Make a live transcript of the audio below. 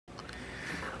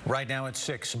Right now at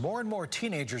 6, more and more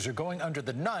teenagers are going under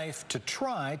the knife to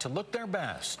try to look their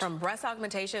best. From breast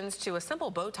augmentations to a simple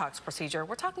Botox procedure,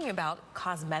 we're talking about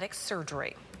cosmetic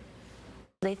surgery.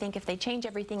 They think if they change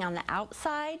everything on the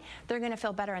outside, they're going to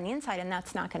feel better on the inside, and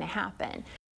that's not going to happen.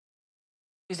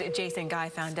 Jason Guy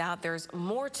found out there's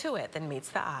more to it than meets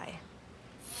the eye.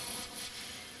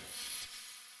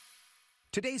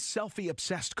 Today's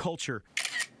selfie-obsessed culture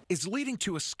is leading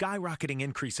to a skyrocketing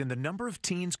increase in the number of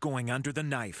teens going under the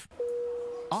knife,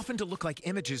 often to look like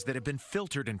images that have been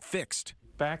filtered and fixed.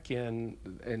 Back in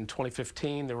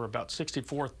 2015, there were about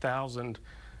 64,000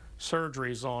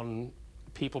 surgeries on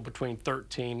people between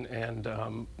 13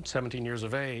 and 17 years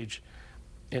of age.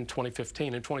 In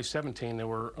 2015. In 2017, there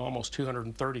were almost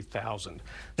 230,000.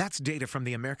 That's data from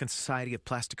the American Society of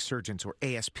Plastic Surgeons, or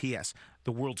ASPS,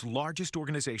 the world's largest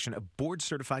organization of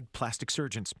board-certified plastic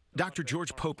surgeons. Dr.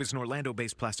 George Pope is an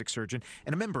Orlando-based plastic surgeon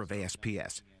and a member of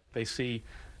ASPS. They see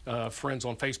friends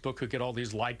on Facebook who get all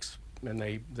these likes, and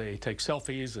they take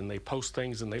selfies and they post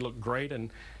things and they look great, and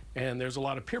there's a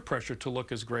lot of peer pressure to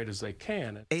look as great as they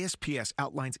can. ASPS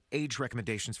outlines age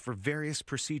recommendations for various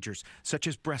procedures, such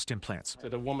as breast implants.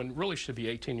 That a woman really should be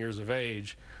 18 years of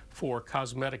age for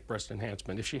cosmetic breast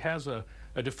enhancement. If she has a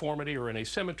deformity or an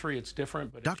asymmetry, it's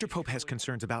different. But Dr. Pope has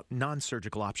concerns about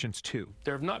non-surgical options, too.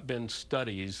 There have not been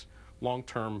studies,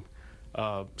 long-term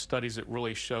studies that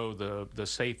really show the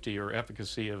safety or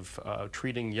efficacy of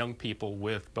treating young people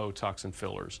with Botox and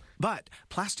fillers. But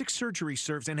plastic surgery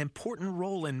serves an important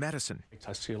role in medicine.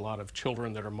 I see a lot of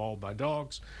children that are mauled by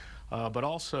dogs, but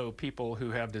also people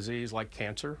who have disease like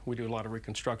cancer. We do a lot of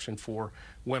reconstruction for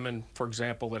women, for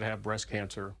example, that have breast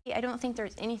cancer. I don't think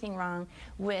there's anything wrong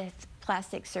with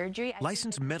plastic surgery.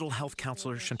 Licensed mental health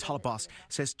counselor Shantala Boss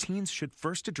says teens should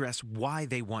first address why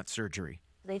they want surgery.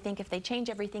 They think if they change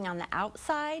everything on the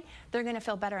outside, they're going to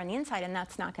feel better on the inside, and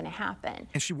that's not going to happen.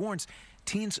 And she warns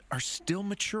teens are still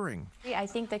maturing. I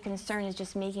think the concern is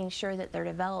just making sure that they're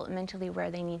developmentally where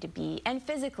they need to be, and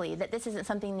physically, that this isn't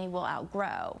something they will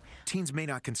outgrow. Teens may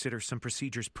not consider some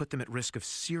procedures put them at risk of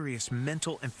serious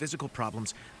mental and physical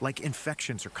problems like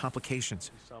infections or complications.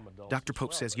 Dr.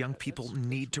 Pope says young people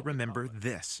need to remember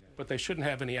this. But they shouldn't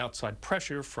have any outside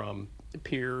pressure from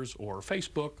peers or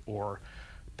Facebook or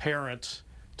parents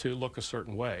to look a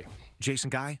certain way. Jason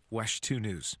Guy, WESH 2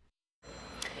 News.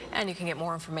 And you can get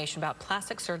more information about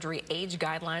plastic surgery, age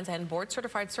guidelines, and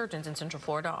board-certified surgeons in Central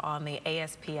Florida on the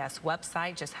ASPS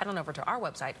website. Just head on over to our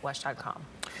website, WESH.com.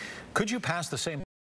 Could you pass the same